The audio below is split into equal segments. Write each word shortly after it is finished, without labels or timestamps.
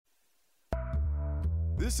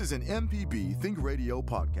This is an MPB Think Radio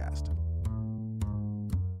podcast.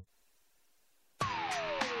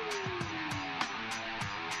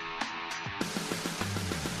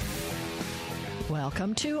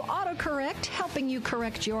 Welcome to AutoCorrect, helping you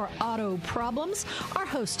correct your auto problems. Our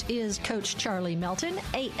host is Coach Charlie Melton,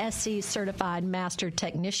 ASE Certified Master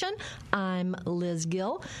Technician. I'm Liz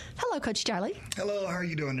Gill. Hello, Coach Charlie. Hello, how are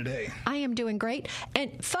you doing today? I am doing great.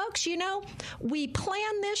 And folks, you know, we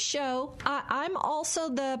plan this show. I'm also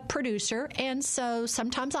the producer, and so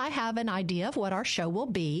sometimes I have an idea of what our show will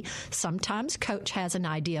be. Sometimes Coach has an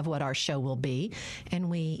idea of what our show will be,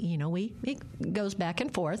 and it goes back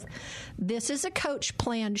and forth. This is a Coach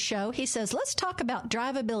planned show. He says, let's talk about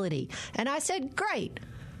drivability. And I said, great.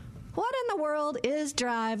 What in the world is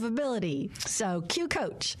drivability? So, cue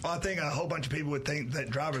Coach. Well, I think a whole bunch of people would think that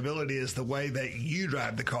drivability is the way that you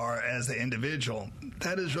drive the car as the individual.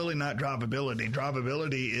 That is really not drivability.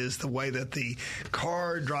 Drivability is the way that the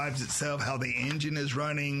car drives itself, how the engine is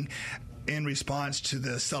running in response to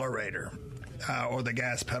the accelerator. Or the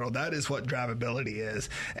gas pedal. That is what drivability is.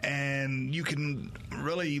 And you can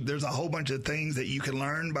really, there's a whole bunch of things that you can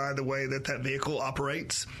learn by the way that vehicle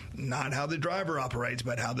operates. Not how the driver operates,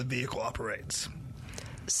 but how the vehicle operates.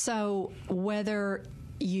 So whether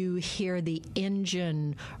you hear the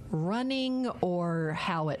engine running or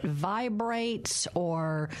how it vibrates,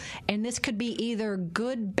 and this could be either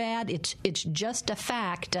good, bad, it's just a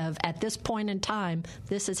fact of at this point in time,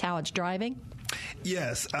 this is how it's driving?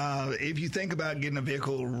 Yes. If you think about getting a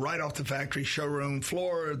vehicle right off the factory showroom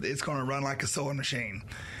floor, it's going to run like a sewing machine.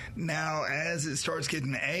 Now, as it starts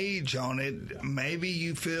getting age on it, maybe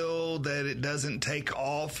you feel that it doesn't take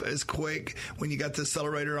off as quick when you got the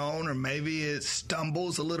accelerator on, or maybe it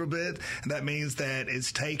stumbles a little bit. That means that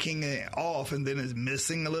it's taking it off and then it's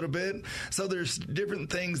missing a little bit. So there's different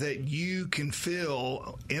things that you can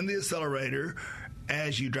feel in the accelerator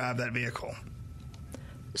as you drive that vehicle.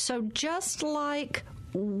 So just like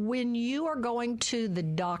when you are going to the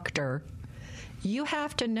doctor, you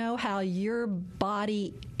have to know how your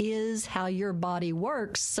body is, how your body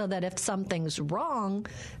works, so that if something's wrong,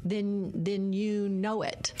 then you know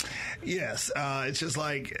it. Yes. It's just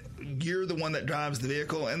like you're the one that drives the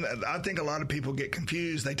vehicle. And I think a lot of people get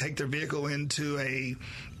confused. They take their vehicle into a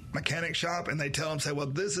mechanic shop and they tell them, say, well,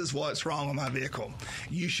 this is what's wrong with my vehicle.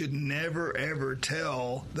 You should never, ever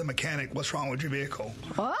tell the mechanic what's wrong with your vehicle.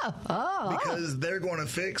 Because they're going to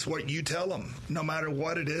fix what you tell them. No matter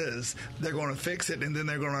what it is, they're going to fix it, and then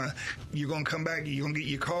you're going to come back, you're going to get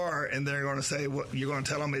your car, and they're going to say, you're going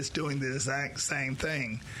to tell them it's doing the exact same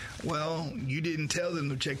thing. Well, you didn't tell them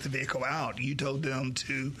to check the vehicle out. You told them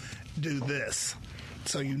to do this.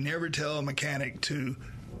 So you never tell a mechanic to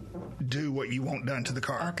do what you want done to the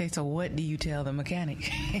car. Okay, so what do you tell the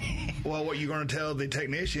mechanic? Well, what you're going to tell the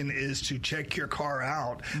technician is to check your car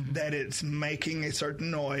out, that it's making a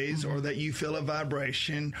certain noise, or that you feel a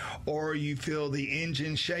vibration, or you feel the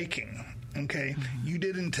engine shaking. Okay? You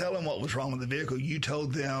didn't tell them what was wrong with the vehicle. You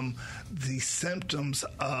told them the symptoms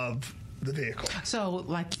of the vehicle. So,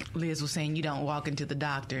 like Liz was saying, you don't walk into the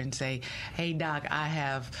doctor and say, hey, doc, I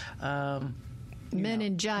have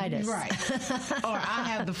meningitis. Right. Or I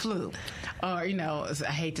have the flu. Or, I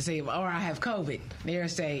hate to say it, or I have COVID. They'll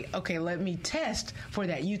say, okay, let me test for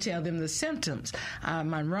that. You tell them the symptoms.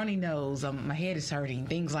 My runny nose, my head is hurting,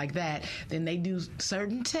 things like that. Then they do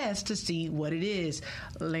certain tests to see what it is.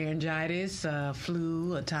 Laryngitis,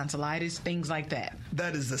 flu, tonsillitis, things like that.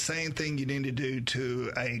 That is the same thing you need to do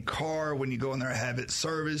to a car when you go in there and have it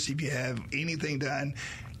serviced. If you have anything done,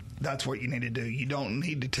 that's what you need to do. You don't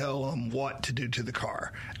need to tell them what to do to the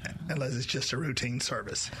car unless it's just a routine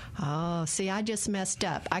service. Oh, see, I just messed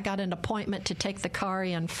up. I got an appointment to take the car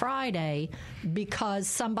in Friday because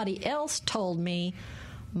somebody else told me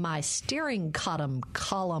my steering column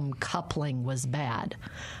coupling was bad.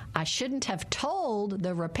 I shouldn't have told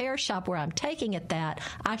the repair shop where I'm taking it that.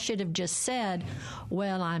 I should have just said,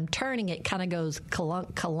 well, I'm turning it, kind of goes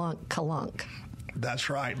kalunk, kalunk, kalunk. That's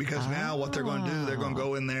right, because now what they're going to do, they're going to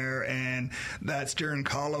go in there, and that steering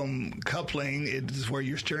column coupling is where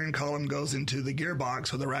your steering column goes into the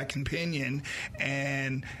gearbox or the rack and pinion,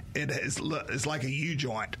 and it's like a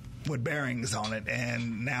U-joint with bearings on it,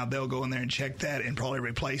 and now they'll go in there and check that and probably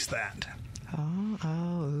replace that.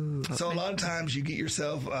 So a lot of times you get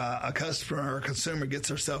yourself, a customer or a consumer gets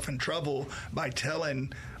herself in trouble by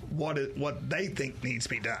telling what they think needs to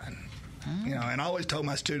be done. And I always told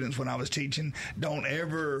my students when I was teaching, don't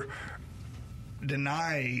ever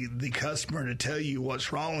deny the customer to tell you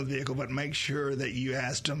what's wrong with the vehicle, but make sure that you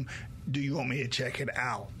ask them, do you want me to check it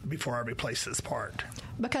out before I replace this part?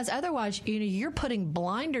 Because otherwise, you're putting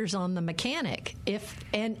blinders on the mechanic.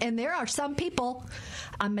 And there are some people,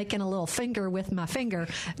 I'm making a little finger with my finger.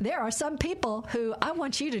 There are some people who I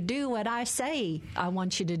want you to do what I say I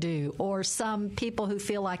want you to do, or some people who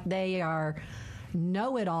feel like they are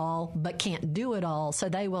know it all but can't do it all. So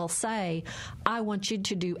they will say, I want you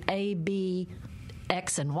to do A, B,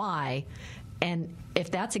 X, and Y. And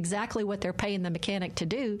if that's exactly what they're paying the mechanic to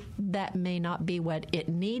do, that may not be what it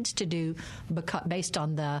needs to do based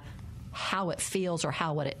on how it feels or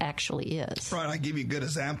what it actually is. Right. I'll give you a good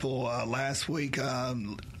example. Last week,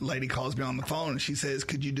 lady calls me on the phone and she says,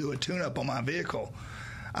 could you do a tune-up on my vehicle?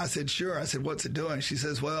 I said, sure. I said, what's it doing? She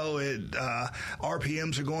says, well,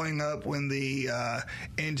 RPMs are going up when the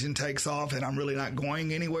engine takes off, and I'm really not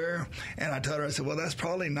going anywhere. And I told her, I said, well, that's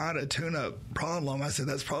probably not a tune-up problem. I said,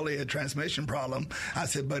 that's probably a transmission problem. I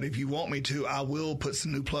said, but if you want me to, I will put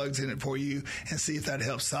some new plugs in it for you and see if that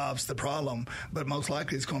helps solves the problem. But most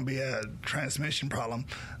likely it's going to be a transmission problem.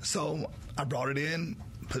 So I brought it in,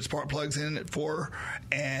 put spark plugs in it for her,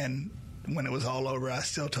 and when it was all over, I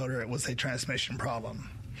still told her it was a transmission problem.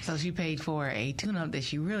 So she paid for a tune-up that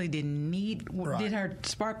she really didn't need. Right. Did her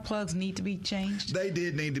spark plugs need to be changed? They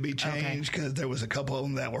did need to be changed because there was a couple of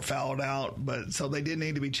them that were fouled out. So they did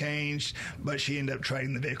need to be changed, but she ended up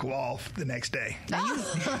trading the vehicle off the next day. Now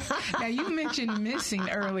you mentioned missing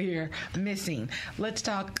earlier. Missing. Let's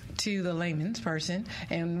talk to the layman's person.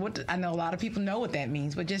 And I know a lot of people know what that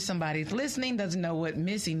means, but just somebody listening doesn't know what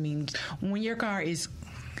missing means. When your car is,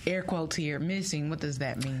 air quotes here, missing, what does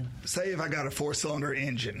that mean? Say if I got a 4-cylinder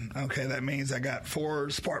engine, okay, that means I got 4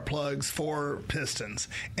 spark plugs, 4 pistons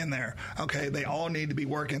in there. Okay, they all need to be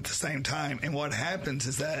working at the same time. And what happens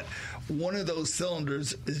is that one of those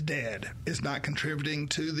cylinders is dead. It's not contributing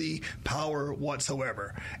to the power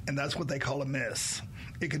whatsoever. And that's what they call a miss.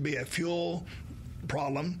 It could be a fuel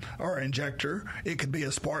problem or injector. It could be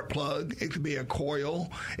a spark plug. It could be a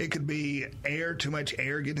coil. It could be too much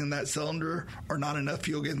air getting in that cylinder or not enough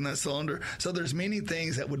fuel getting in that cylinder. So there's many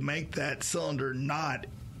things that would make that cylinder not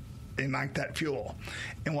ignite that fuel.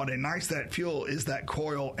 And what ignites that fuel is that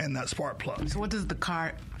coil and that spark plug. So what does the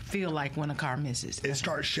car feel like when a car misses? It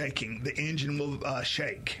starts shaking. The engine will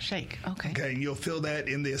shake. Shake. Okay. Okay. And you'll feel that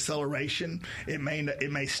in the acceleration. It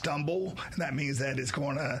may stumble, and that means that it's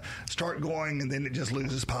going to start going, and then it just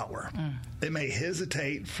loses power. It may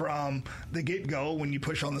hesitate from the get-go. When you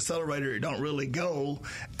push on the accelerator, it don't really go,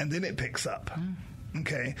 and then it picks up.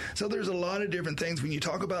 Okay, so there's a lot of different things. When you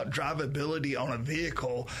talk about drivability on a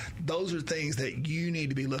vehicle, those are things that you need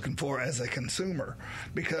to be looking for as a consumer,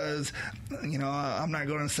 because, I'm not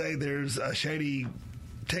going to say there's a shady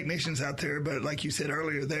technicians out there, but like you said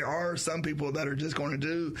earlier, there are some people that are just going to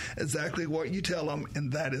do exactly what you tell them, and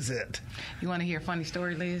that is it. You want to hear a funny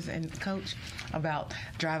story, Liz and Coach, about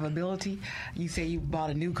drivability? You say you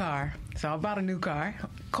bought a new car. So I bought a new car,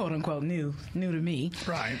 quote unquote new to me.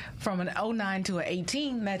 Right. From an 09 to an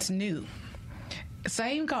 18, that's new.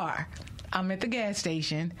 Same car. I'm at the gas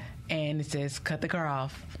station and it says cut the car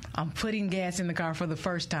off. I'm putting gas in the car for the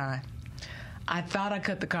first time. I thought I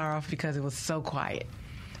cut the car off because it was so quiet.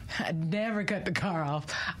 I never cut the car off.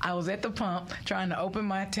 I was at the pump trying to open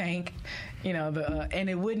my tank, and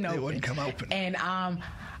it wouldn't open. It wouldn't come open. And I'm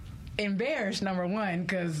embarrassed, number one,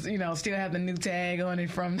 because, still have the new tag on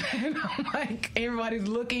it from, like, everybody's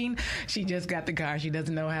looking. She just got the car. She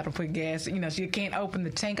doesn't know how to put gas. She can't open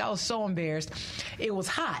the tank. I was so embarrassed. It was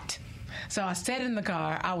hot. So I sat in the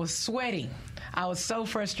car. I was sweating. I was so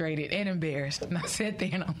frustrated and embarrassed. And I sat there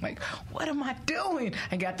and I'm like, what am I doing?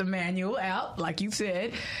 I got the manual out, like you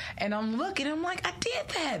said, and I'm looking. I'm like, I did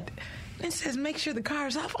that. And it says, make sure the car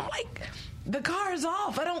is off. I'm like, the car is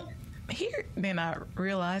off. I don't hear. Then I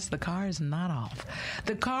realized the car is not off.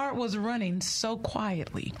 The car was running so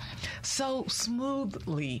quietly, so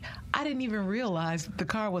smoothly. I didn't even realize the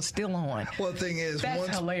car was still on. Well, the thing is,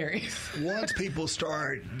 that's hilarious. Once people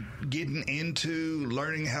start getting into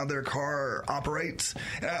learning how their car operates,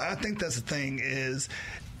 I think that's the thing, is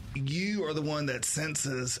you are the one that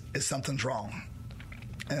senses if something's wrong.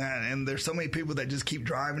 And there's so many people that just keep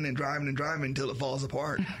driving and driving and driving until it falls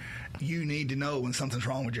apart. You need to know when something's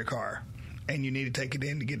wrong with your car, and you need to take it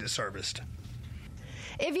in to get it serviced.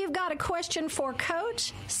 If you've got a question for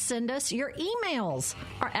Coach, send us your emails.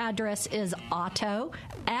 Our address is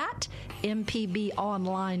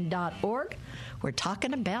auto@mpbonline.org. We're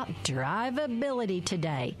talking about drivability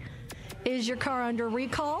today. Is your car under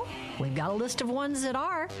recall? We've got a list of ones that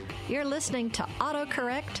are. You're listening to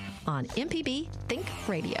AutoCorrect on MPB Think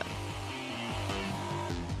Radio.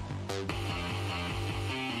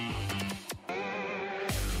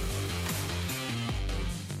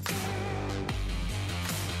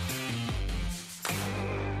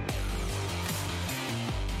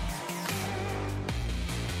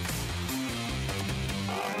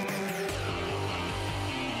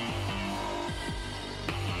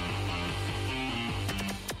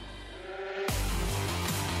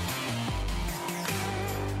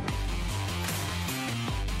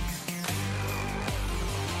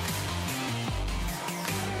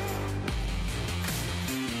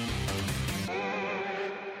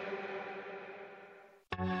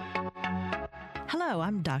 Hello,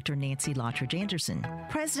 I'm Dr. Nancy Lottridge Anderson,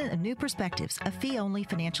 president of New Perspectives, a fee-only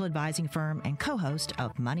financial advising firm and co-host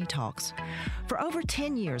of Money Talks. For over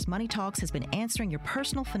 10 years, Money Talks has been answering your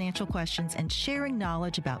personal financial questions and sharing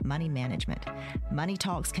knowledge about money management. Money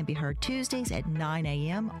Talks can be heard Tuesdays at 9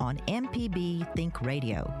 a.m. on MPB Think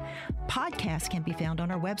Radio. Podcasts can be found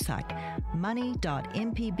on our website,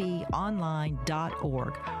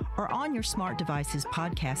 money.mpbonline.org, or on your smart device's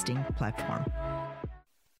podcasting platform.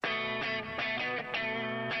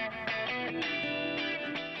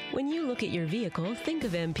 When you look at your vehicle, think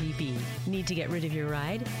of MPB. Need to get rid of your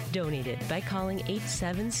ride? Donate it by calling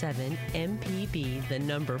 877-MPB, the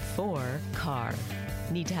number 4, CAR.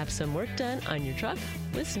 Need to have some work done on your truck?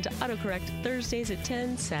 Listen to AutoCorrect Thursdays at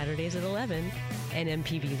 10, Saturdays at 11. An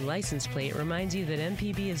MPB license plate reminds you that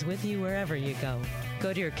MPB is with you wherever you go.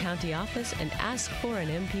 Go to your county office and ask for an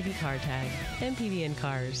MPB car tag. MPB and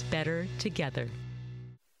cars, better together.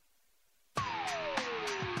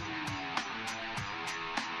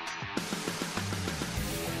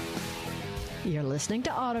 You're listening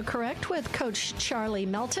to AutoCorrect with Coach Charlie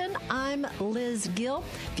Melton. I'm Liz Gill.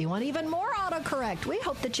 If you want even more AutoCorrect, we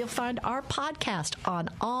hope that you'll find our podcast on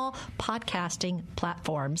all podcasting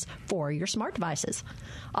platforms for your smart devices.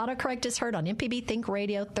 AutoCorrect is heard on MPB Think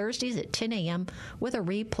Radio Thursdays at 10 a.m. with a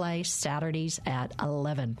replay Saturdays at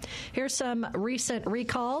 11. Here's some recent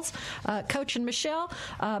recalls. Coach and Michelle,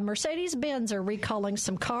 Mercedes-Benz are recalling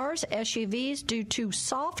some cars, SUVs, due to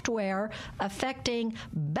software affecting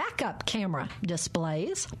backup camera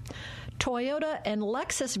displays. Toyota and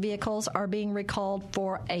Lexus vehicles are being recalled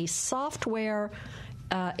for a software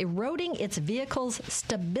eroding its vehicle's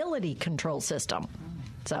stability control system.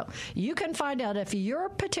 So you can find out if your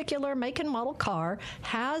particular make and model car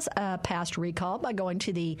has a past recall by going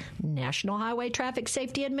to the National Highway Traffic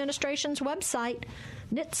Safety Administration's website,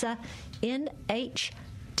 NHTSA,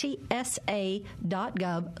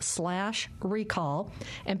 NHTSA.gov/recall,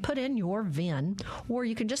 and put in your VIN, or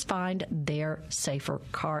you can just find their Safer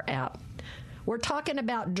Car app. We're talking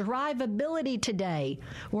about drivability today.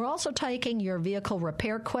 We're also taking your vehicle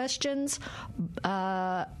repair questions,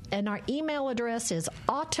 and our email address is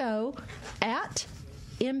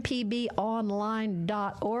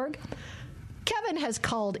auto@mpbonline.org. Kevin has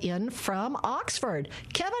called in from Oxford.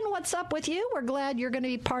 Kevin, what's up with you? We're glad you're going to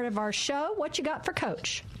be part of our show. What you got for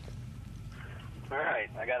Coach? All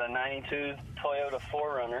right. I got a 92 Toyota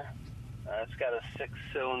 4Runner. It's got a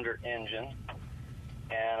 6-cylinder engine,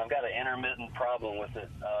 and I've got an intermittent problem with it.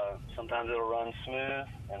 Sometimes it'll run smooth,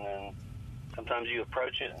 and then sometimes you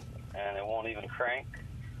approach it, and it won't even crank.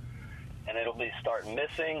 And it'll start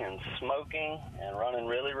missing and smoking and running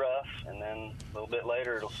really rough, and then a little bit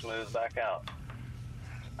later it'll smooth back out.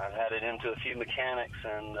 I've had it into a few mechanics,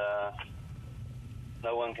 and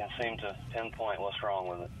no one can seem to pinpoint what's wrong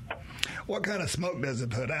with it. What kind of smoke does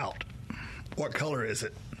it put out? What color is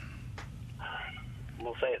it?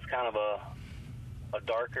 We'll say it's kind of a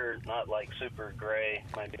darker, not like super gray,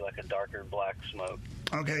 maybe like a darker black smoke.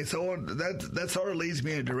 Okay, so that sort of leads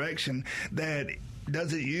me in a direction that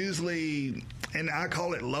does it usually, and I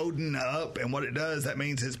call it loading up, and what it does, that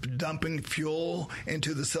means it's dumping fuel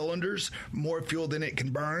into the cylinders, more fuel than it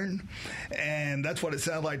can burn, and that's what it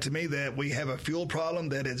sounds like to me, that we have a fuel problem,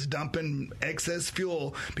 that it's dumping excess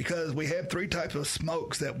fuel, because we have 3 types of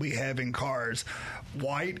smokes that we have in cars.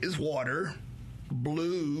 White is water,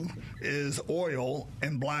 blue is oil,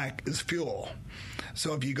 and black is fuel.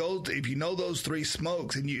 So if you know those 3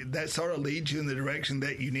 smokes, and that sort of leads you in the direction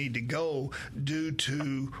that you need to go due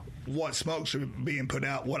to what smokes are being put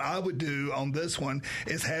out. What I would do on this one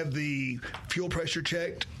is have the fuel pressure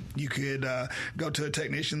checked. You could go to a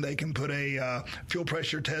technician. They can put a fuel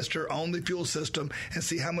pressure tester on the fuel system and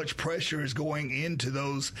see how much pressure is going into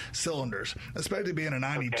those cylinders, especially being a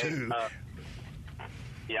 92. Okay.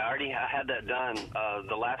 Yeah, I had that done.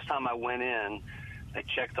 The last time I went in, they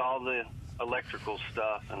checked all the electrical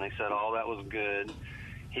stuff, and they said all that was good.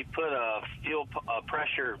 He put a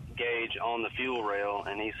pressure gauge on the fuel rail,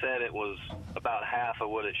 and he said it was about half of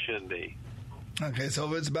what it should be. Okay,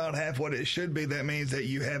 so if it's about half what it should be, that means that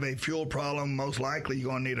you have a fuel problem. Most likely you're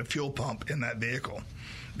going to need a fuel pump in that vehicle,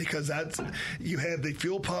 because you have the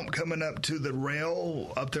fuel pump coming up to the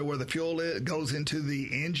rail up there where the fuel goes into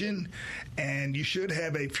the engine, and you should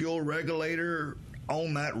have a fuel regulator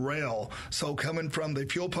on that rail. So coming from the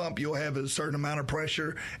fuel pump, you'll have a certain amount of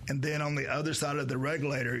pressure, and then on the other side of the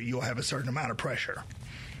regulator, you'll have a certain amount of pressure.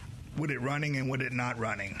 With it running and with it not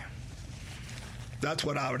running. That's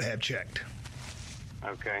what I would have checked.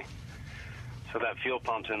 Okay. So that fuel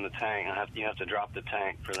pump's in the tank. You have to drop the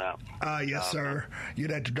tank for that. Yes, sir.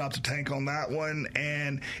 You'd have to drop the tank on that one.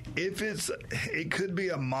 And if it could be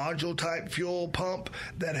a module type fuel pump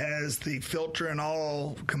that has the filter and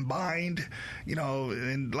all combined,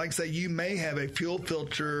 and like I say, you may have a fuel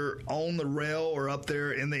filter on the rail or up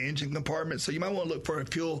there in the engine compartment. So you might want to look for a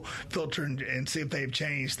fuel filter and see if they've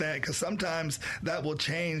changed that, because sometimes that will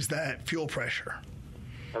change that fuel pressure.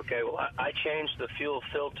 Okay, well, I changed the fuel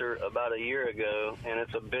filter about a year ago, and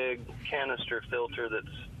it's a big canister filter that's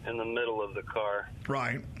in the middle of the car.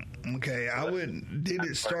 Right. Okay.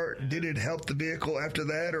 Did it help the vehicle after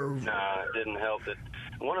that, or? No, it didn't help it.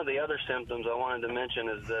 One of the other symptoms I wanted to mention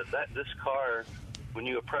is that this car, when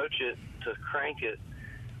you approach it to crank it,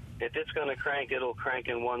 if it's going to crank, it'll crank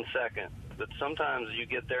in 1 second. But sometimes you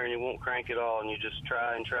get there and you won't crank at all, and you just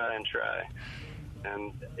try and try and try.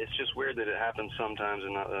 And it's just weird that it happens sometimes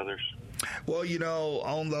and not others. Well,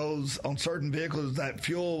 on certain vehicles, that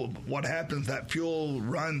fuel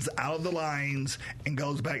runs out of the lines and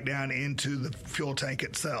goes back down into the fuel tank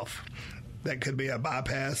itself. That could be a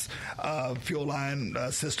bypass fuel line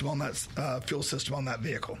system on that fuel system on that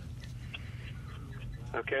vehicle.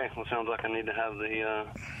 Okay, well, sounds like I need to have the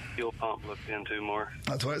fuel pump looked into more.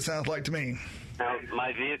 That's what it sounds like to me. Now,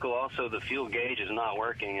 my vehicle also, the fuel gauge is not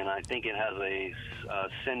working, and I think it has a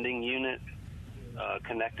sending unit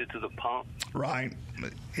connected to the pump. Right.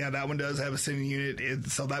 Yeah, that one does have a sending unit,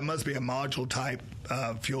 so that must be a module type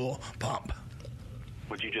fuel pump.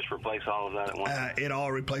 Would you just replace all of that at one time? It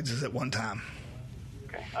all replaces at one time.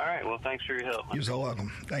 Okay. All right. Well, thanks for your help. You're so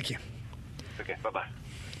welcome. Thank you. Okay. Bye-bye.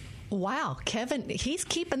 Wow, Kevin, he's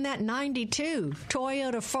keeping that 92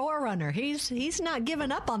 Toyota 4Runner. He's not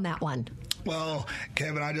giving up on that one. Well,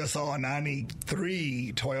 Kevin, I just saw a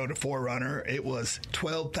 93 Toyota 4Runner. It was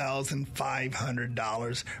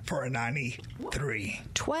 $12,500 for a 93.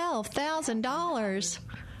 $12,000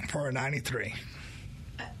 for a 93.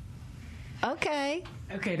 Okay.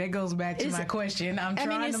 Okay, that goes back to my question.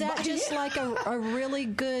 Is that just like a really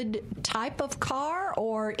good type of car,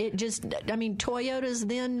 or it just? Toyotas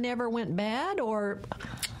then never went bad, or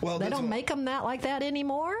they don't make them like that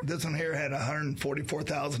anymore. This one here had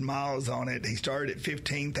 144,000 miles on it. He started at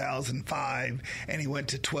 15,500, and he went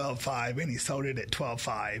to 12,500, and he sold it at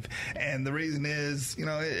 12,500. And the reason is,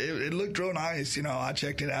 it looked real nice. I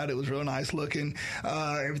checked it out; it was real nice looking.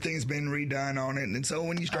 Everything's been redone on it, and so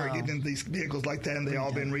when you start getting into these vehicles like that, and they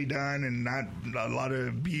all been redone and not a lot of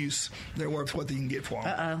abuse, they're worth what you can get for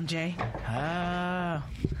them. Jay. I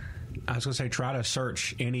was going to say, try to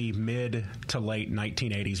search any mid to late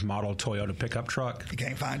 1980s model Toyota pickup truck. You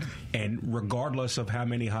can't find them. And regardless of how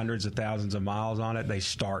many hundreds of thousands of miles on it, they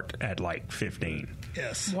start at like 15.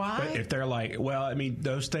 Yes. Why? But if they're like,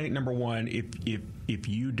 those things, number one, if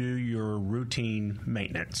you do your routine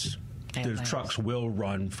maintenance, those trucks will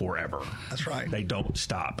run forever. That's right. They don't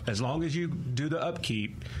stop. As long as you do the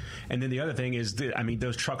upkeep. And then the other thing is,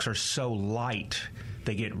 those trucks are so light,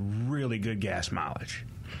 they get really good gas mileage.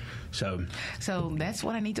 So that's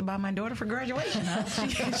what I need to buy my daughter for graduation. Huh?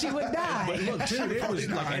 She would die. But look, dude, it was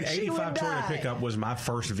like an 85 Toyota pickup was my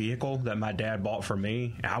first vehicle that my dad bought for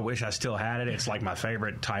me. I wish I still had it. It's like my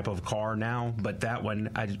favorite type of car now. But that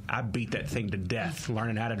one, I beat that thing to death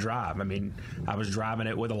learning how to drive. I was driving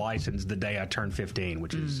it with a license the day I turned 15,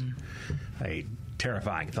 which is a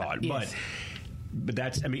terrifying thought. Yes. But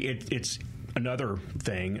that's, it's another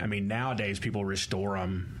thing. Nowadays people restore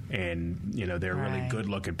them, and they're really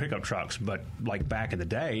good-looking pickup trucks. But like back in the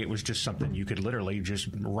day, it was just something you could literally just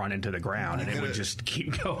run into the ground, and it would just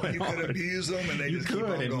keep going. You could abuse them, and they just keep on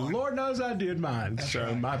going. And Lord knows I did mine. That's so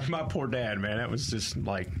right. my poor dad, man, that was just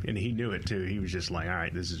like, and he knew it too. He was just like, all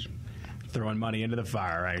right, this is throwing money into the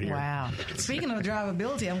fire right here. Wow. Speaking of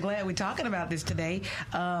drivability, I'm glad we're talking about this today.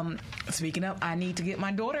 Speaking of, I need to get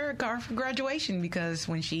my daughter a car for graduation, because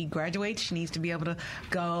when she graduates, she needs to be able to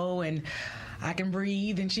go, and I can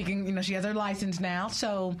breathe, and she can, she has her license now.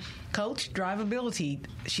 So, Coach, drivability,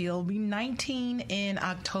 she'll be 19 in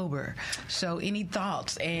October. So, any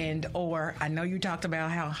thoughts? Or I know you talked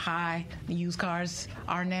about how high the used cars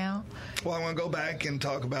are now. Well, I want to go back and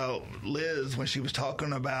talk about Liz when she was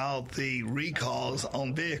talking about the recalls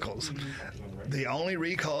on vehicles. The only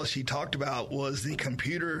recall she talked about was the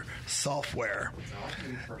computer software.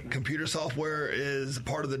 Computer software is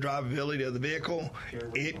part of the drivability of the vehicle.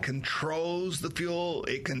 It controls the fuel.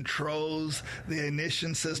 It controls the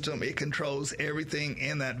ignition system. It controls everything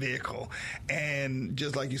in that vehicle. And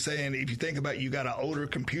just like you're saying, if you think about it, you got an older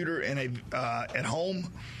computer in at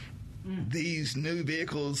home, these new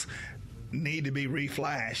vehicles need to be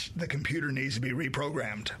reflashed. The computer needs to be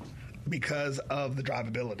reprogrammed because of the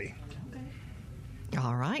drivability.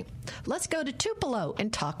 All right. Let's go to Tupelo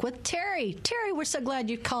and talk with Terry. Terry, we're so glad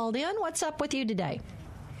you called in. What's up with you today?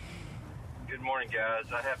 Good morning, guys.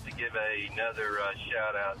 I have to give another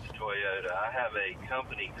shout-out to Toyota. I have a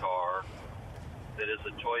company car that is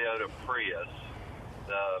a Toyota Prius,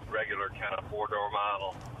 the regular kind of four-door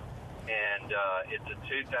model, and it's a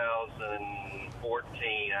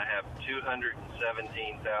 2014. I have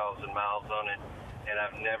 217,000 miles on it, and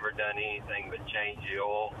I've never done anything but change the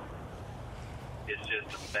oil. It's just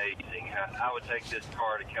amazing. I would take this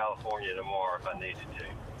car to California tomorrow if I needed to.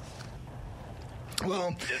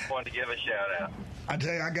 Well, just wanted to give a shout out. I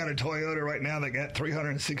tell you, I got a Toyota right now that got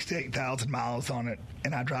 368,000 miles on it,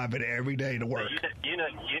 and I drive it every day to work. You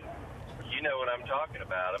know what I'm talking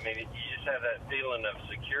about. I mean, you just have that feeling of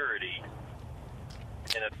security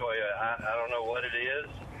in a Toyota. I don't know what it is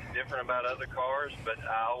different about other cars, but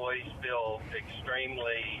I always feel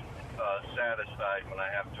extremely satisfied when I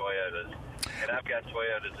have Toyotas. And I've got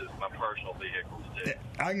Toyotas as my personal vehicles, too.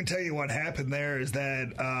 I can tell you what happened there is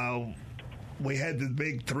that we had the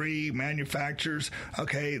big three manufacturers.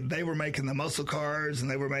 Okay, they were making the muscle cars, and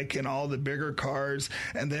they were making all the bigger cars.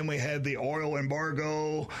 And then we had the oil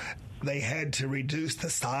embargo. They had to reduce the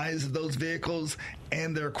size of those vehicles,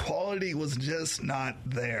 and their quality was just not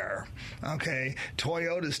there. Okay,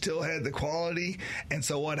 Toyota still had the quality, and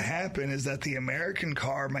so what happened is that the American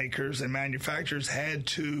car makers and manufacturers had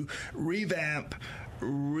to revamp,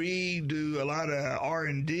 redo a lot of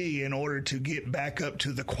R&D in order to get back up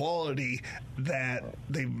to the quality that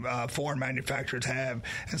the foreign manufacturers have.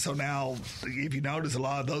 And so now, if you notice, a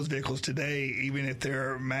lot of those vehicles today, even if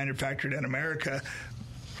they're manufactured in America,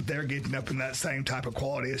 they're getting up in that same type of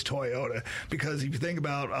quality as Toyota. Because if you think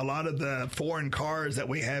about a lot of the foreign cars that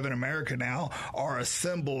we have in America now are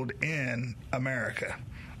assembled in America.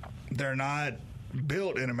 They're not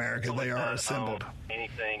built in America. They are assembled.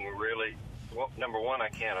 Anything really. Well, number one, I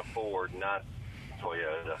can't afford not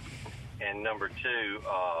Toyota. And number two,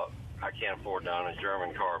 I can't afford to own a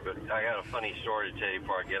German car. But I got a funny story to tell you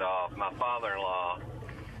before I get off. My father-in-law,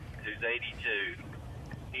 who's 82,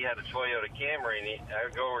 he had a Toyota Camry, and I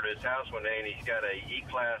go over to his house one day, and he's got a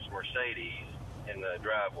E-Class Mercedes in the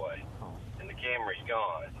driveway, and the Camry's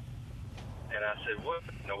gone. And I said, what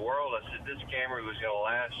in the world? I said, this Camry was going to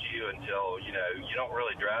last you until, you don't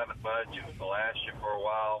really drive it much. It was going to last you for a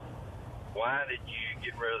while. Why did you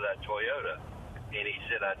get rid of that Toyota? And he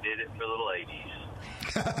said, I did it for the ladies.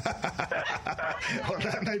 Well,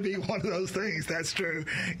 that may be one of those things. That's true.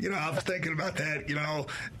 I was thinking about that.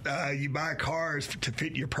 You buy cars to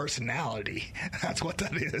fit your personality. That's what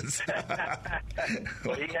that is.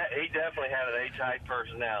 Well, he definitely had an A-type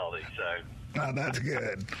personality. So. Oh, that's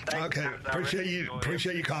good. Okay,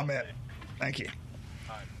 appreciate your comment. Thank you.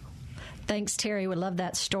 Thanks, Terry. We love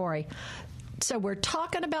that story. So we're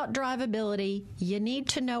talking about drivability. You need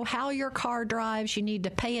to know how your car drives. You need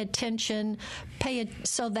to pay attention,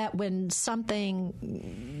 so that when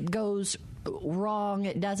something goes wrong,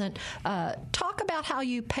 it doesn't. Talk about how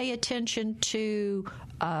you pay attention to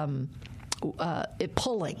it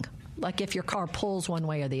pulling, like if your car pulls one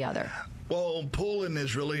way or the other. Well, pulling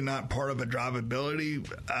is really not part of a drivability.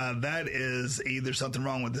 That is either something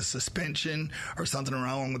wrong with the suspension or something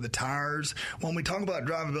wrong with the tires. When we talk about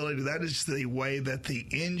drivability, that is the way that the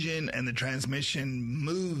engine and the transmission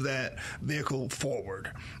move that vehicle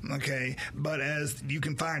forward. Okay, but as you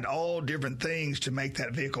can find all different things to make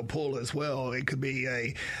that vehicle pull as well. It could be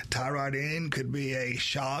a tie rod end, could be a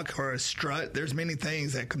shock or a strut. There's many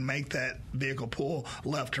things that can make that vehicle pull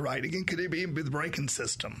left to right. Again, could it be the braking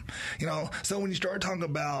system? So when you start talking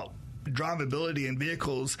about drivability in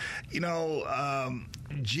vehicles,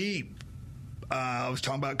 Jeep, I was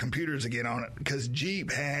talking about computers again on it, because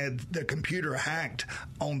Jeep had the computer hacked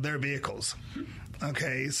on their vehicles.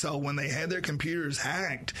 Okay, so when they had their computers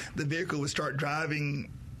hacked, the vehicle would start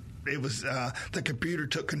driving. It was the computer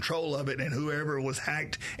took control of it, and whoever was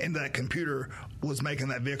hacked in that computer was making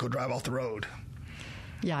that vehicle drive off the road.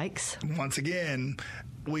 Yikes. Once again,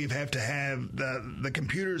 we have to have the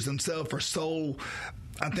computers themselves are so.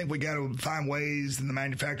 I think we got to find ways, and the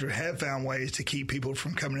manufacturers have found ways to keep people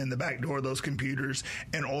from coming in the back door of those computers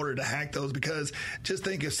in order to hack those. Because just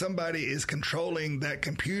think, if somebody is controlling that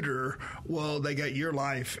computer, well, they got your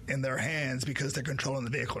life in their hands because they're controlling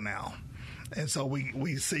the vehicle now. And so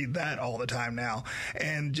we see that all the time now.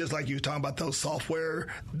 And just like you were talking about those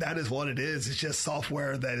software, that is what it is. It's just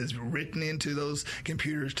software that is written into those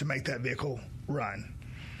computers to make that vehicle run.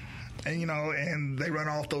 And, and they run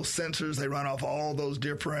off those sensors. They run off all those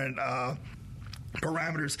different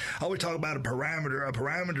parameters. I always talk about a parameter. A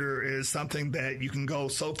parameter is something that you can go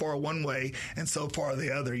so far one way and so far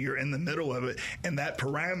the other. You're in the middle of it. And that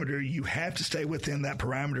parameter, you have to stay within that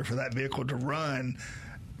parameter for that vehicle to run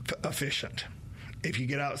efficient. If you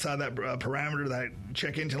get outside that parameter, that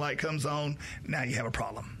check engine light comes on, now you have a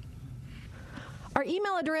problem. Our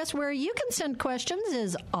email address where you can send questions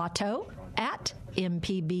is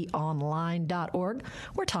auto@mpbonline.org.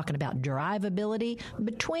 We're talking about drivability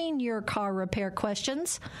between your car repair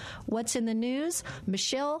questions. What's in the news?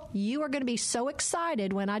 Michelle, you are going to be so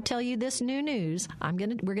excited when I tell you this new news.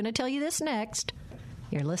 We're going to tell you this next.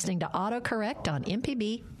 You're listening to AutoCorrect on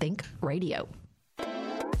MPB Think Radio.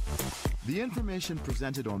 The information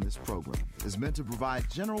presented on this program is meant to provide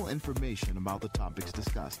general information about the topics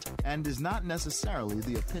discussed and is not necessarily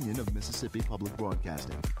the opinion of Mississippi Public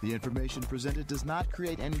Broadcasting. The information presented does not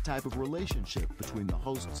create any type of relationship between the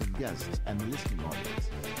hosts and guests and the listening audience.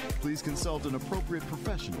 Please consult an appropriate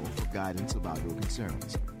professional for guidance about your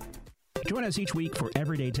concerns. Join us each week for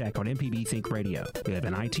Everyday Tech on MPB Think Radio. We have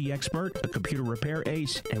an IT expert, a computer repair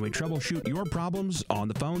ace, and we troubleshoot your problems on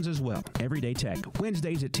the phones as well. Everyday Tech,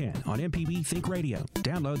 Wednesdays at 10 on MPB Think Radio.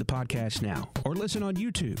 Download the podcast now or listen on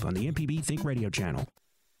YouTube on the MPB Think Radio channel.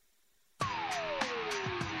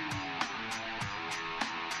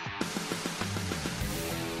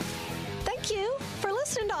 Thank you for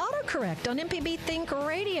listening to AutoCorrect on MPB Think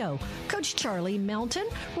Radio. Coach Charlie Melton,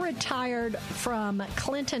 retired from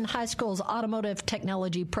Clinton High School's Automotive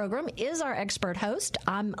Technology program, is our expert host.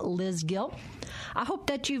 I'm Liz Gill. I hope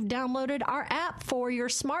that you've downloaded our app for your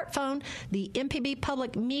smartphone, the MPB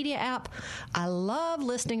Public Media app. I love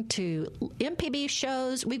listening to MPB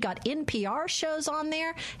shows. We've got NPR shows on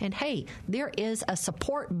there. And hey, there is a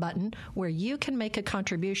support button where you can make a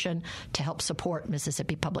contribution to help support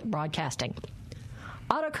Mississippi Public Broadcasting.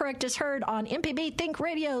 AutoCorrect is heard on MPB Think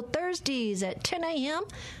Radio Thursdays at 10 a.m.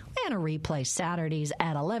 and a replay Saturdays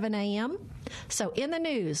at 11 a.m. So in the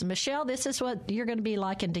news, Michelle, this is what you're going to be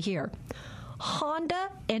liking to hear. Honda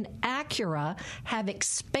and Acura have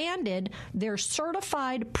expanded their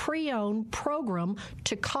certified pre-owned program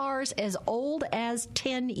to cars as old as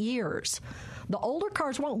 10 years. The older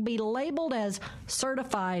cars won't be labeled as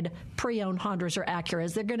certified pre-owned Hondas or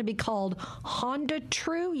Acuras. They're going to be called Honda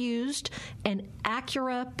True Used and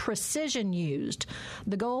Acura Precision Used.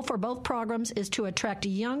 The goal for both programs is to attract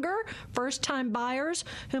younger, first-time buyers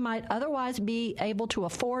who might otherwise be able to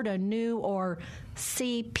afford a new or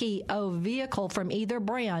CPO vehicle from either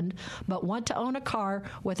brand, but want to own a car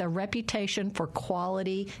with a reputation for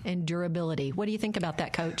quality and durability. What do you think about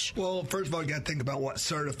that, Coach? Well, first of all, you got to think about what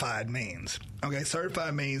certified means. Okay,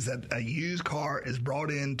 certified means that a used car is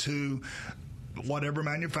brought into whatever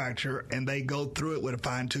manufacturer, and they go through it with a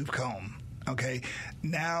fine-tooth comb. Okay,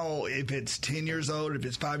 now if it's 10 years old, if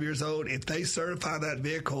it's 5 years old, if they certify that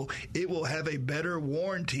vehicle, it will have a better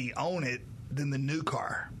warranty on it than the new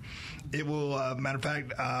car. It will, matter of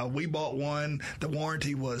fact, we bought one, the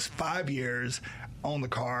warranty was 5 years on the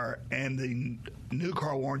car, and the new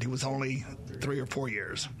car warranty was only 3 or 4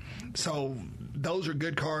 years. So those are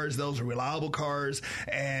good cars, those are reliable cars,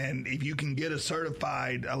 and if you can get a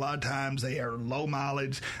certified, a lot of times they are low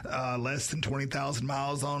mileage, less than 20,000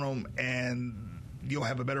 miles on them, and you'll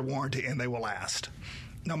have a better warranty and they will last,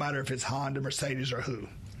 no matter if it's Honda, Mercedes, or who.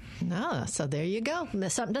 No, so there you go.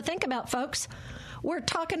 There's something to think about, folks. We're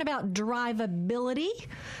talking about drivability.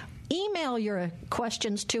 Email your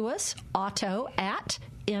questions to us,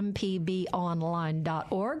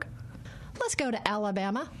 auto@mpbonline.org. Let's go to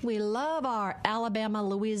Alabama. We love our Alabama,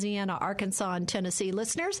 Louisiana, Arkansas, and Tennessee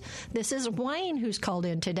listeners. This is Wayne who's called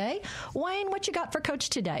in today. Wayne, what you got for Coach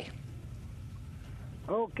today?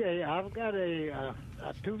 Okay, I've got a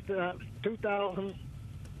 2000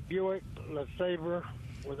 Buick LeSabre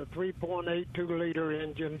with a 3.8 2-liter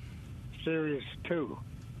engine, Series 2.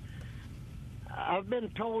 I've been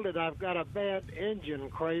told that I've got a bad engine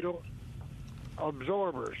cradle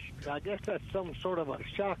absorbers. I guess that's some sort of a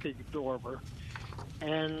shock absorber.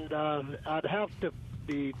 And I'd have to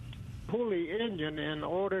pull the engine in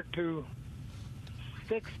order to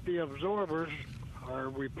fix the absorbers or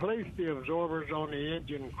replace the absorbers on the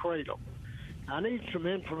engine cradle. I need some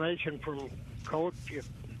information from Coach if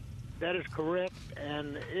that is correct,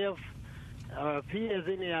 and if he has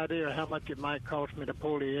any idea how much it might cost me to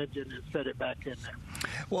pull the engine and set it back in there.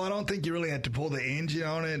 Well, I don't think you really have to pull the engine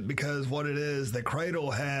on it, because what it is, the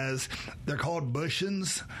cradle has, they're called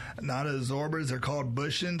bushings, not absorbers, they're called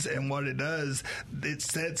bushings, and what it does, it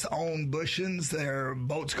sets on bushings, their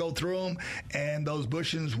bolts go through them, and those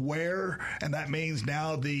bushings wear, and that means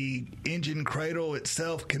now the engine cradle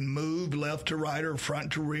itself can move left to right or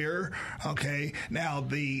front to rear. Okay, now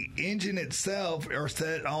the engine itself are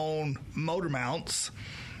set on motor mounts.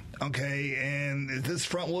 Okay, and is this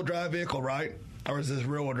front-wheel drive vehicle, right? Or is this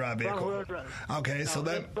rear-wheel drive vehicle? Front-wheel drive. Okay, so so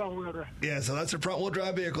that's a front-wheel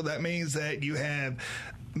drive vehicle. That means that you have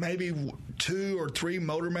maybe 2 or 3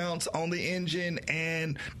 motor mounts on the engine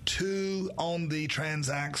and 2 on the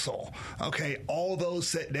transaxle. Okay, all those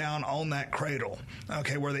sit down on that cradle,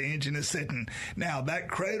 okay, where the engine is sitting. Now, that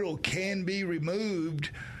cradle can be removed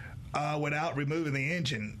without removing the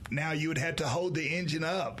engine. Now, you would have to hold the engine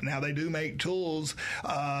up. Now, they do make tools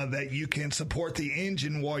that you can support the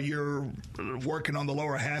engine while you're working on the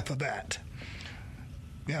lower half of that.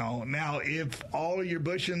 You know, now, if all your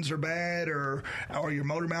bushings are bad or your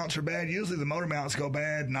motor mounts are bad, usually the motor mounts go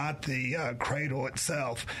bad, not the cradle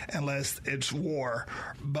itself, unless it's wore.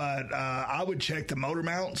 But I would check the motor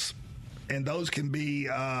mounts, and those can be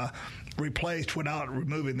replaced without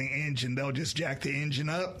removing the engine. They'll just jack the engine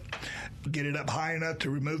up, get it up high enough to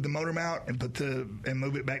remove the motor mount, and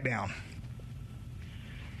move it back down.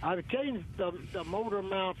 I've changed the motor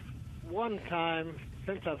mount one time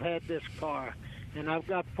since I've had this car, and I've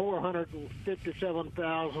got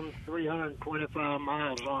 457,325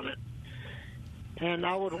 miles on it. And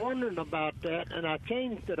I was wondering about that, and I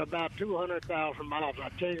changed it about 200,000 miles. I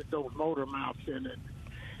changed those motor mounts in it.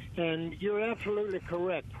 And you're absolutely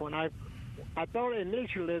correct. When I thought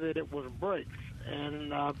initially that it was brakes, and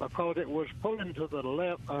because it was pulling to the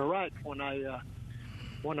left or right when I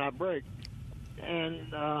braked,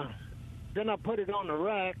 and then I put it on the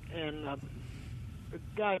rack, and the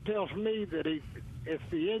guy tells me that it's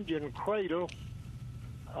the engine cradle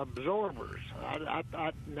absorbers.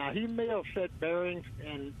 Now he may have set bearings,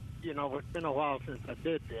 and it's been a while since I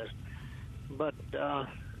did this, but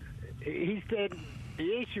he said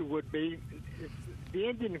the issue would be the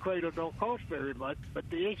engine cradle don't cost very much, but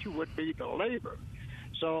the issue would be the labor.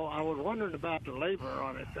 So I was wondering about the labor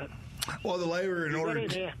on it. Well, the labor in order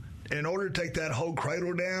to take that whole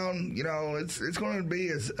cradle down, it's going to be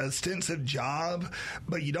an extensive job,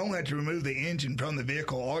 but you don't have to remove the engine from the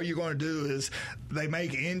vehicle. All you're going to do is they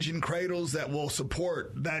make engine cradles that will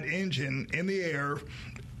support that engine in the air,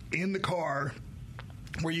 in the car,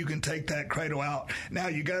 where you can take that cradle out. Now,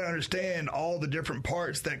 you got to understand all the different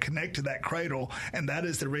parts that connect to that cradle, and that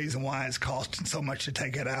is the reason why it's costing so much to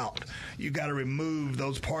take it out. You got to remove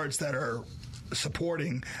those parts that are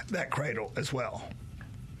supporting that cradle as well.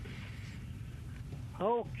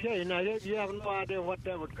 Okay, now you have no idea what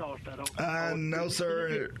that would cost, I don't. No,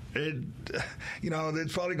 sir.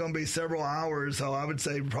 It's probably going to be several hours, so I would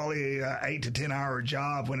say probably an 8 to 10 hour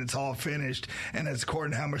job when it's all finished, and it's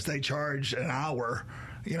according to how much they charge an hour.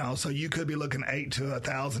 So you could be looking $800 to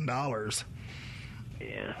 $1,000.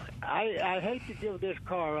 Yeah, I hate to give this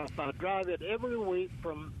car up. I drive it every week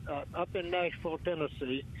from up in Nashville,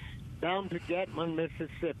 Tennessee, down to Gatman,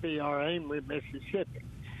 Mississippi, or Amory, Mississippi.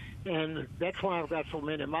 And that's why I've got so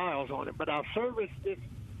many miles on it. But I've serviced this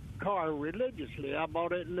car religiously. I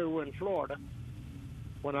bought it new in Florida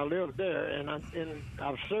when I lived there, and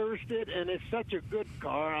I've serviced it, and it's such a good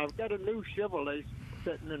car. I've got a new Chevrolet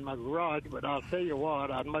sitting in my garage, but I'll tell you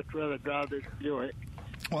what, I'd much rather drive this Buick.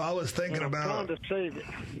 Well, I was thinking I'm trying to save it.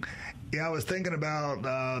 Yeah, I was thinking about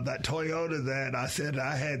that Toyota that I said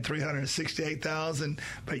I had $368,000,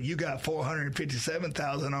 but you got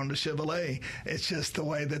 $457,000 on the Chevrolet. It's just the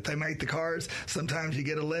way that they make the cars. Sometimes you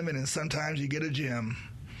get a lemon, and sometimes you get a gem.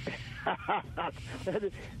 Yeah, I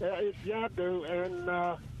do,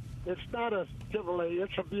 and it's not a Chevrolet;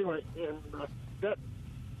 it's a Buick, and that,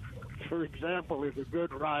 for example, is a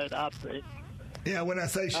good ride, I think. Yeah, when I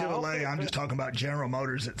say Chevrolet, I'm just talking about General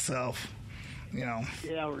Motors itself. Yeah,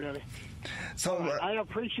 really. So I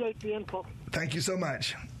appreciate the info. Thank you so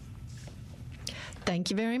much.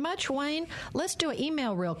 Thank you very much, Wayne. Let's do an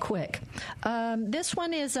email real quick. This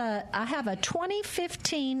one is I have a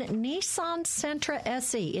 2015 Nissan Sentra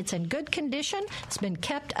SE. It's in good condition. It's been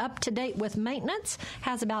kept up to date with maintenance.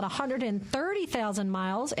 Has about 130,000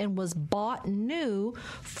 miles and was bought new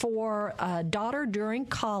for a daughter during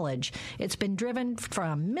college. It's been driven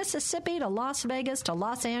from Mississippi to Las Vegas to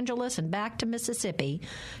Los Angeles and back to Mississippi.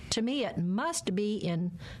 To me, it must be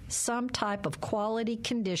in some type of quality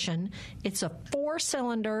condition. It's a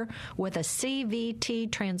 4-cylinder with a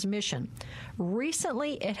CVT transmission.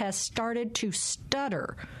 Recently, it has started to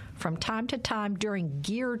stutter from time to time during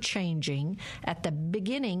gear changing at the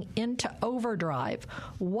beginning into overdrive.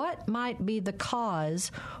 What might be the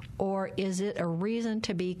cause, or is it a reason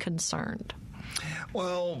to be concerned?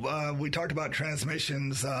 Well, we talked about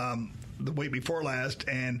transmissions the week before last,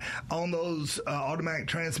 and on those automatic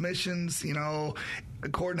transmissions, you know,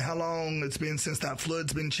 according to how long it's been since that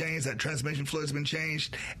fluid's been changed, that transmission fluid's been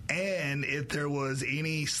changed, and if there was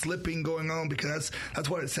any slipping going on, because that's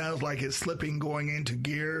what it sounds like, it's slipping going into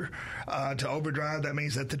gear to overdrive. That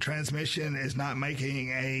means that the transmission is not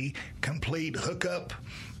making a complete hookup,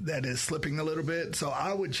 that is slipping a little bit. So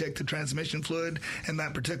I would check the transmission fluid in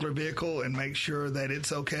that particular vehicle and make sure that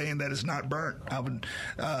it's okay and that it's not burnt. I would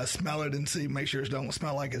smell it and make sure it don't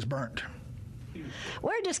smell like it's burnt.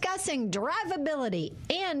 We're discussing drivability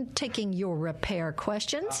and taking your repair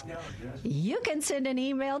questions. You can send an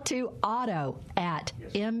email to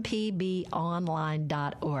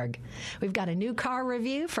auto@mpbonline.org. We've got a new car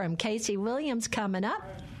review from Casey Williams coming up.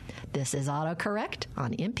 This is AutoCorrect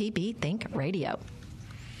on MPB Think Radio.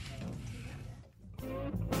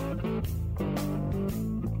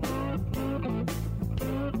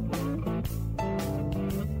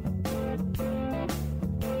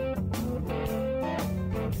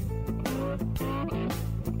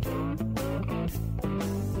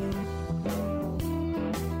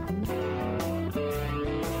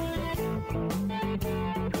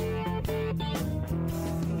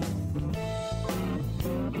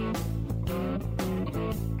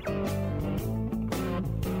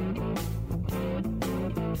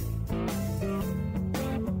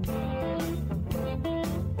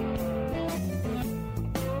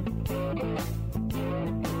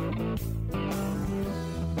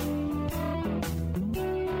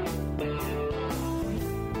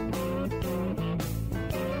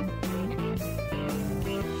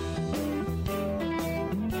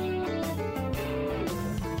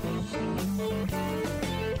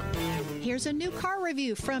 Here's a new car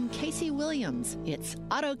review from Casey Williams. It's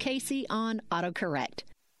Auto Casey on AutoCorrect.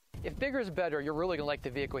 If bigger is better, you're really going to like the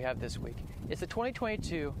vehicle we have this week. It's the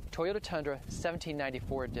 2022 Toyota Tundra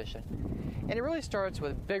 1794 edition. And it really starts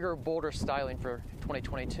with bigger, bolder styling for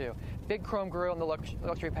 2022. Big chrome grille in the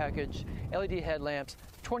luxury package, LED headlamps,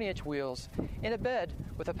 20-inch wheels, and a bed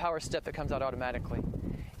with a power step that comes out automatically.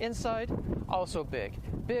 Inside, also big.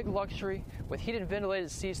 Big luxury with heated and ventilated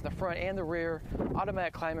seats in the front and the rear,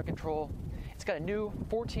 automatic climate control. It's got a new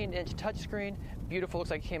 14-inch touchscreen, beautiful,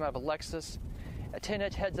 looks like it came out of a Lexus, a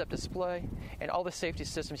 10-inch heads-up display, and all the safety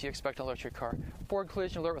systems you expect in a luxury car. Forward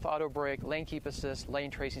collision alert with auto brake, lane keep assist,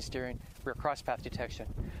 lane tracing steering, rear cross-path detection.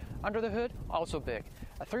 Under the hood, also big.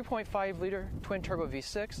 A 3.5-liter twin-turbo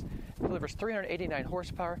V6 delivers 389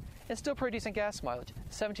 horsepower and still pretty decent gas mileage.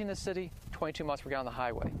 17 in the city, 22 miles per gallon on the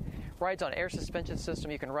highway. Rides on air suspension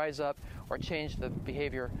system. You can rise up or change the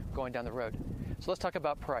behavior going down the road. So let's talk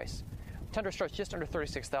about price. Tundra starts just under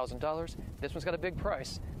 $36,000. This one's got a big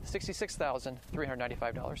price,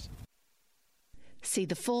 $66,395. See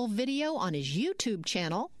the full video on his YouTube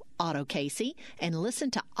channel, Auto Casey, and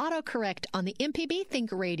listen to AutoCorrect on the MPB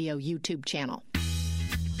Think Radio YouTube channel.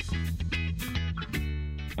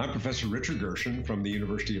 I'm Professor Richard Gershon from the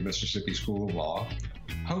University of Mississippi School of Law,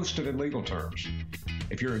 host of In Legal Terms.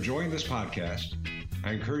 If you're enjoying this podcast,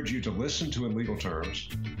 I encourage you to listen to In Legal Terms,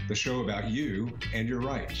 the show about you and your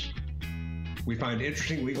rights. We find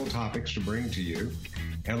interesting legal topics to bring to you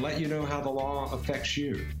and let you know how the law affects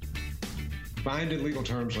you. Find In Legal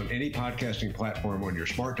Terms on any podcasting platform on your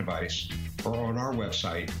smart device or on our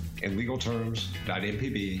website,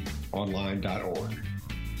 inlegalterms.mpbonline.org.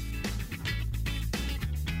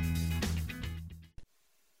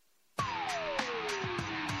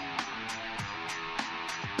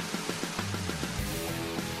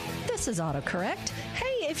 This is AutoCorrect.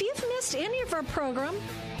 Hey, if you've missed any of our program,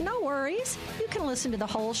 no worries. You can listen to the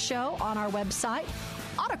whole show on our website,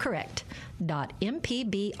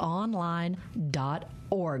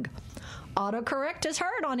 autocorrect.mpbonline.org. AutoCorrect is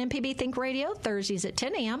heard on MPB Think Radio Thursdays at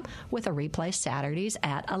 10 a.m. with a replay Saturdays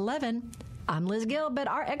at 11. I'm Liz Gill, but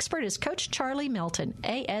our expert is Coach Charlie Melton,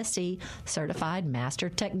 ASE Certified Master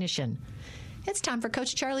Technician. It's time for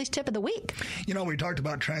Coach Charlie's Tip of the Week. You know, we talked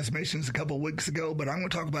about transmissions a couple of weeks ago, but I'm going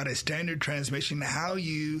to talk about a standard transmission, how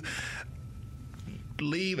you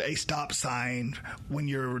leave a stop sign when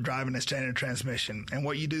you're driving a standard transmission. And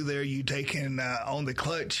what you do there, you take in on the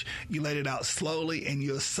clutch, you let it out slowly, and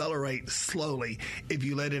you accelerate slowly. If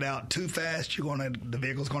you let it out too fast, the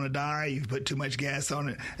vehicle's going to die. You put too much gas on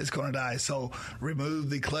it, it's going to die. So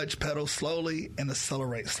remove the clutch pedal slowly and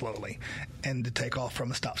accelerate slowly, and to take off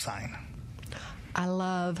from a stop sign. I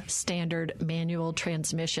love standard manual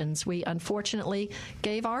transmissions. We unfortunately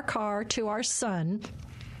gave our car to our son,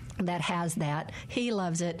 that has that. He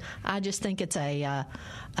loves it. I just think it's a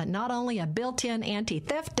not only a built-in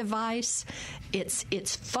anti-theft device.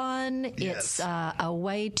 It's fun. Yes. It's a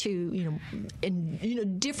way to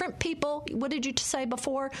different people. What did you say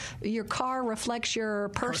before? Your car reflects your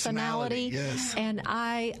personality. Yes. And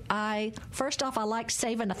I first off, I like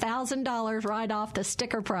saving $1,000 right off the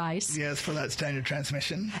sticker price. Yes, for that standard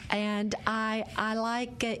transmission. And I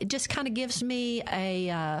like it. Just kind of gives me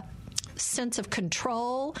a sense of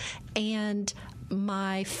control. And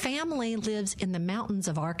my family lives in the mountains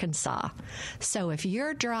of Arkansas. So if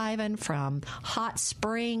you're driving from Hot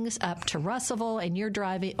Springs up to Russellville, and you're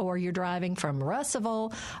driving from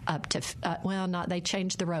Russellville up to, they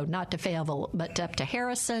changed the road, not to Fayetteville, but up to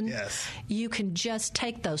Harrison. Yes. You can just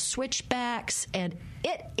take those switchbacks, and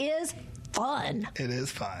it is fun. It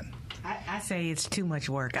is fun. I say it's too much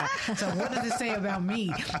work. So what does it say about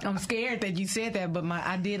me? I'm scared that you said that, but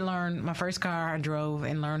I did learn. My first car I drove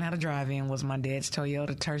and learned how to drive in was my dad's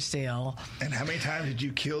Toyota Tercel. And how many times did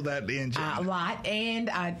you kill that engine? A lot. And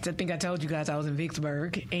I think I told you guys I was in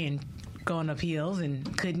Vicksburg and going up hills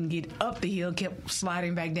and couldn't get up the hill, kept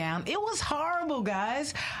sliding back down. It was horrible,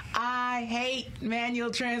 guys. I hate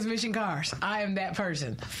manual transmission cars. I am that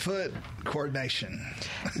person. Foot coordination.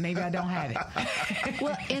 Maybe I don't have it.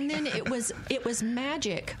 Well, and then it was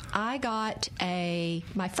magic. I got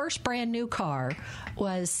my first brand new car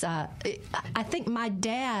was, I think my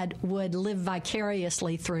dad would live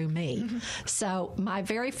vicariously through me. Mm-hmm. So my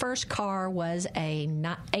very first car was a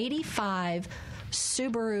 85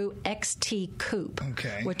 Subaru XT Coupe,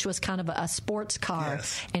 which was kind of a sports car.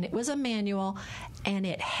 Yes. And it was a manual, and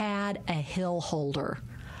it had a hill holder.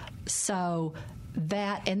 So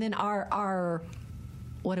that, and then our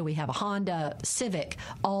what do we have? A Honda Civic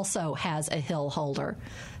also has a hill holder.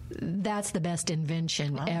 That's the best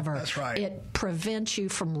invention ever. That's right. It prevents you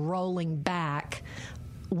from rolling back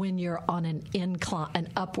when you're on an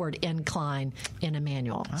upward incline in a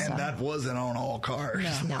manual. And that wasn't on all cars.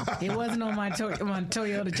 No. It wasn't on my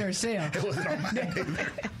Toyota Tercel. It wasn't on mine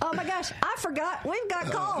either. Oh my gosh, I forgot. We've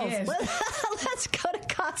got calls. Yes. Let's go to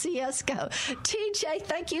Kosciuszko. TJ,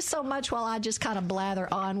 thank you so much while I just kind of blather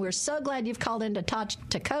on. We're so glad you've called in to talk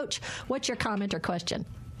to Coach. What's your comment or question?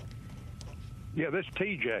 Yeah, this is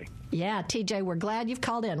TJ. Yeah, TJ, we're glad you've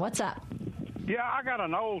called in. What's up? Yeah, I got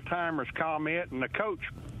an old-timer's comment, and the coach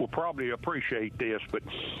will probably appreciate this, but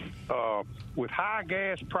with high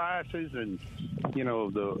gas prices and,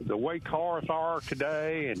 the way cars are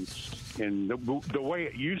today and the way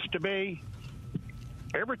it used to be,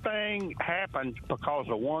 everything happened because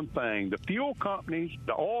of one thing. The fuel companies,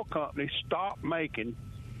 the oil companies stopped making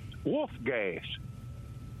wolf gas.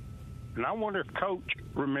 And I wonder if Coach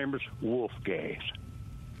remembers wolf gas.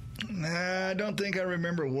 Nah, I don't think I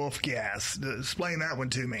remember wolf gas. Explain that one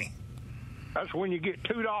to me. That's when you get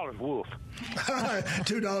 $2 wolf.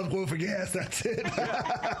 $2 wolf of gas, that's it.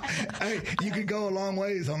 Hey, you could go a long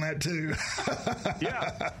ways on that, too.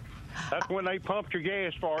 Yeah. That's when they pumped your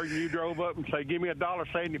gas for you. You drove up and say, give me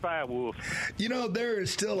 $1.75, wolf. There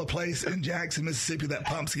is still a place in Jackson, Mississippi that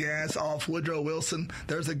pumps gas off Woodrow Wilson.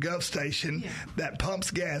 There's a Gulf station that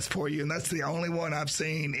pumps gas for you, and that's the only one I've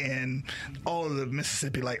seen in all of the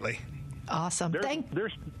Mississippi lately. Awesome.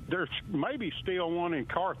 There's maybe still one in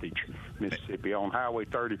Carthage, Mississippi, on Highway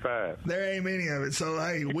 35. There ain't many of it, so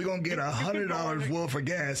hey, we're gonna get $100 worth of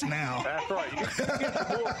gas now. That's right. You get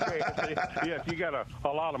the wolf gas. Yeah, if you got a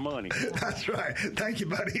lot of money. That's right. Thank you,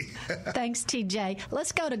 buddy. Thanks, TJ.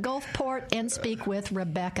 Let's go to Gulfport and speak with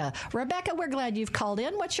Rebecca. Rebecca, we're glad you've called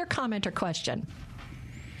in. What's your comment or question?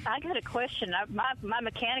 I got a question. My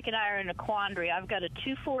mechanic and I are in a quandary. I've got a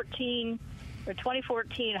 2014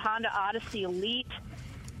 Honda Odyssey Elite,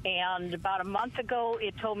 and about a month ago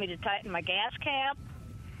it told me to tighten my gas cap,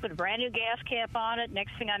 put a brand new gas cap on it.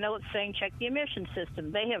 Next thing I know, it's saying check the emission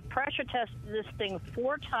system. They have pressure tested this thing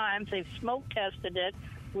 4 times. They've smoke tested it.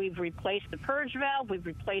 We've replaced the purge valve. We've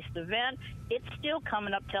replaced the vent. It's still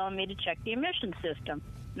coming up telling me to check the emission system.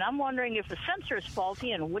 And I'm wondering if the sensor is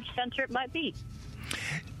faulty and which sensor it might be.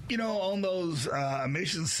 On those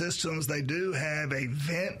emission systems, they do have a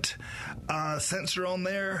vent sensor on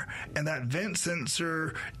there, and that vent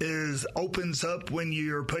sensor opens up when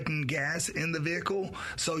you're putting gas in the vehicle,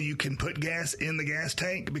 so you can put gas in the gas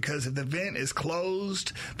tank, because if the vent is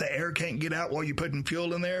closed, the air can't get out while you're putting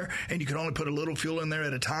fuel in there, and you can only put a little fuel in there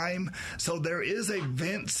at a time. So there is a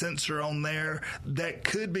vent sensor on there that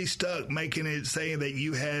could be stuck, making it say that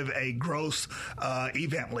you have a gross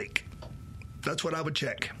event leak. That's what I would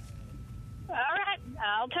check. All right.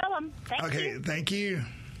 I'll tell them. Thank you. Okay, thank you.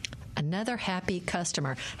 Another happy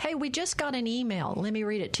customer. Hey, we just got an email. Let me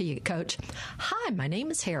read it to you, Coach. Hi, my name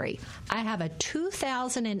is Harry. I have a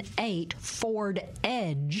 2008 Ford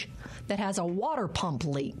Edge that has a water pump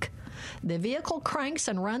leak. The vehicle cranks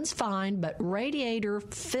and runs fine, but radiator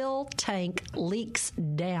fill tank leaks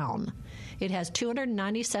down. It has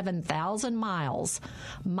 297,000 miles.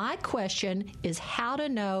 My question is how to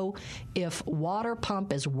know if water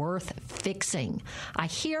pump is worth fixing. I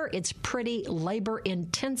hear it's pretty labor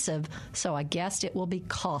intensive, so I guess it will be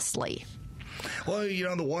costly. Well,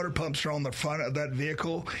 the water pumps are on the front of that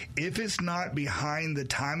vehicle. If it's not behind the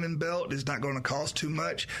timing belt, it's not going to cost too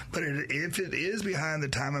much. But if it is behind the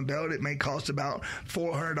timing belt, it may cost about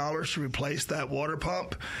 $400 to replace that water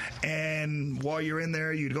pump. And while you're in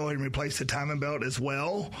there, you'd go ahead and replace the timing belt as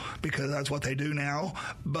well, because that's what they do now.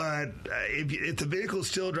 But if the vehicle's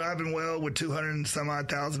still driving well with 200 and some odd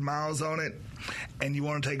thousand miles on it, and you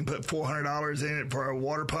want to take and put $400 in it for a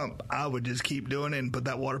water pump, I would just keep doing it and put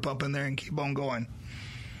that water pump in there and keep on going.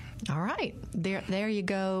 All right. There you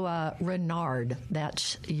go, Renard.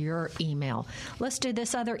 That's your email. Let's do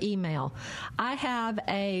this other email. I have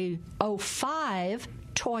a 05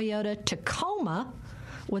 Toyota Tacoma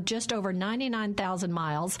with just over 99,000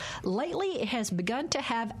 miles. Lately, it has begun to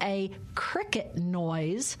have a cricket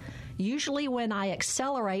noise. Usually when I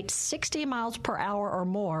accelerate 60 miles per hour or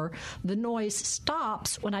more, the noise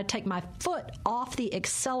stops when I take my foot off the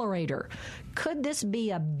accelerator. Could this be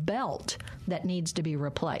a belt that needs to be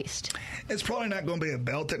replaced? It's probably not going to be a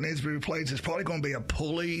belt that needs to be replaced. It's probably going to be a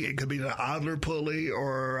pulley. It could be the idler pulley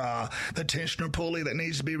or the tensioner pulley that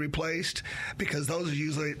needs to be replaced, because those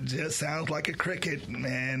usually just sound like a cricket,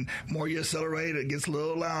 and more you accelerate, it gets a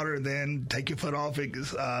little louder. Then take your foot off, it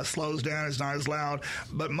slows down. It's not as loud.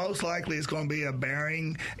 But most likely it's going to be a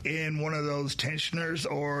bearing in one of those tensioners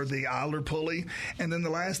or the idler pulley. And then the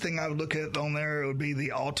last thing I would look at on there would be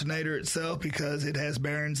the alternator itself, because it has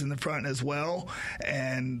bearings in the front as well,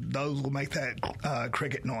 and those will make that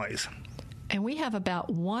cricket noise. And we have about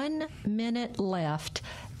 1 minute left,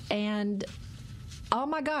 and oh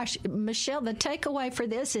my gosh, Michelle, the takeaway for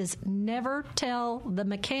this is never tell the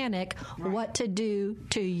mechanic what to do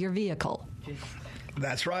to your vehicle.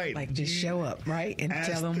 That's right. Like just show up, right? And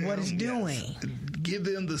tell them what it's doing. Yes. Give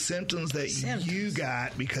them the symptoms that you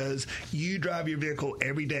got, because you drive your vehicle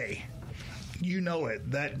every day. You know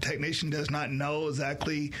it. That technician does not know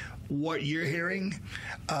exactly what you're hearing.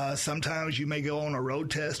 Sometimes you may go on a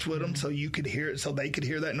road test with them so you could hear it, so they could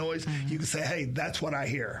hear that noise. You can say, hey, that's what I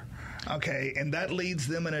hear. Okay, and that leads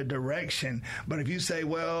them in a direction. But if you say,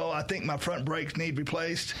 well, I think my front brakes need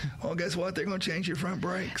replaced, well, guess what? They're going to change your front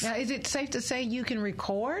brakes. Now, is it safe to say you can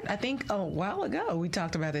record? I think a while ago we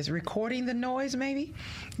talked about this, recording the noise maybe?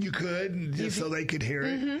 You could, just so they could hear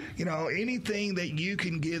it. Anything that you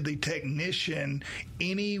can give the technician,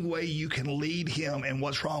 any way you can lead him in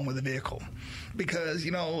what's wrong with the vehicle. Because,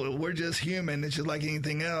 we're just human. It's just like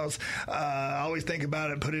anything else. I always think about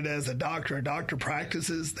it, put it as a doctor. A doctor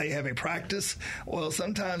practices. They have a practice. Well,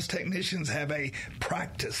 sometimes technicians have a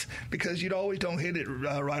practice, because you always don't hit it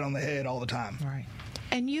right on the head all the time. Right.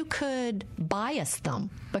 And you could bias them,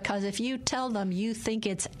 because if you tell them you think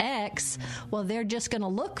it's X, well, they're just going to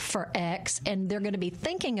look for X, and they're going to be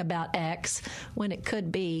thinking about X when it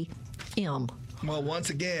could be M. Well, once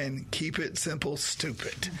again, keep it simple,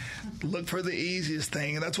 stupid. Look for the easiest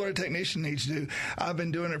thing, and that's what a technician needs to do. I've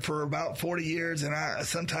been doing it for about 40 years, and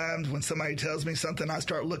sometimes when somebody tells me something, I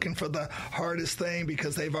start looking for the hardest thing,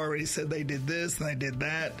 because they've already said they did this and they did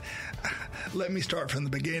that. Let me start from the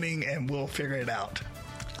beginning, and we'll figure it out.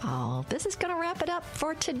 Oh, this is going to wrap it up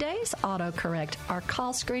for today's AutoCorrect. Our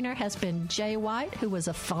call screener has been Jay White, who was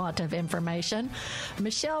a font of information.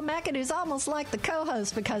 Michelle McAdoo's almost like the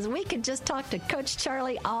co-host, because we could just talk to Coach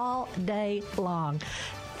Charlie all day long.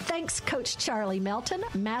 Thanks, Coach Charlie Melton,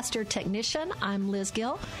 Master Technician. I'm Liz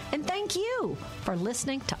Gill, and thank you for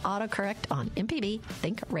listening to AutoCorrect on MPB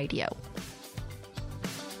Think Radio.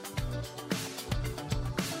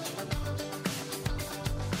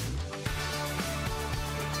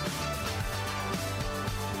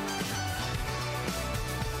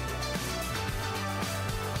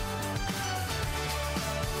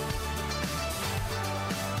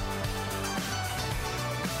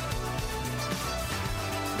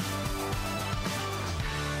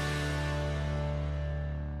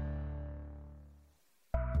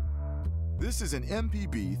 This is an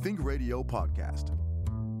MPB Think Radio podcast.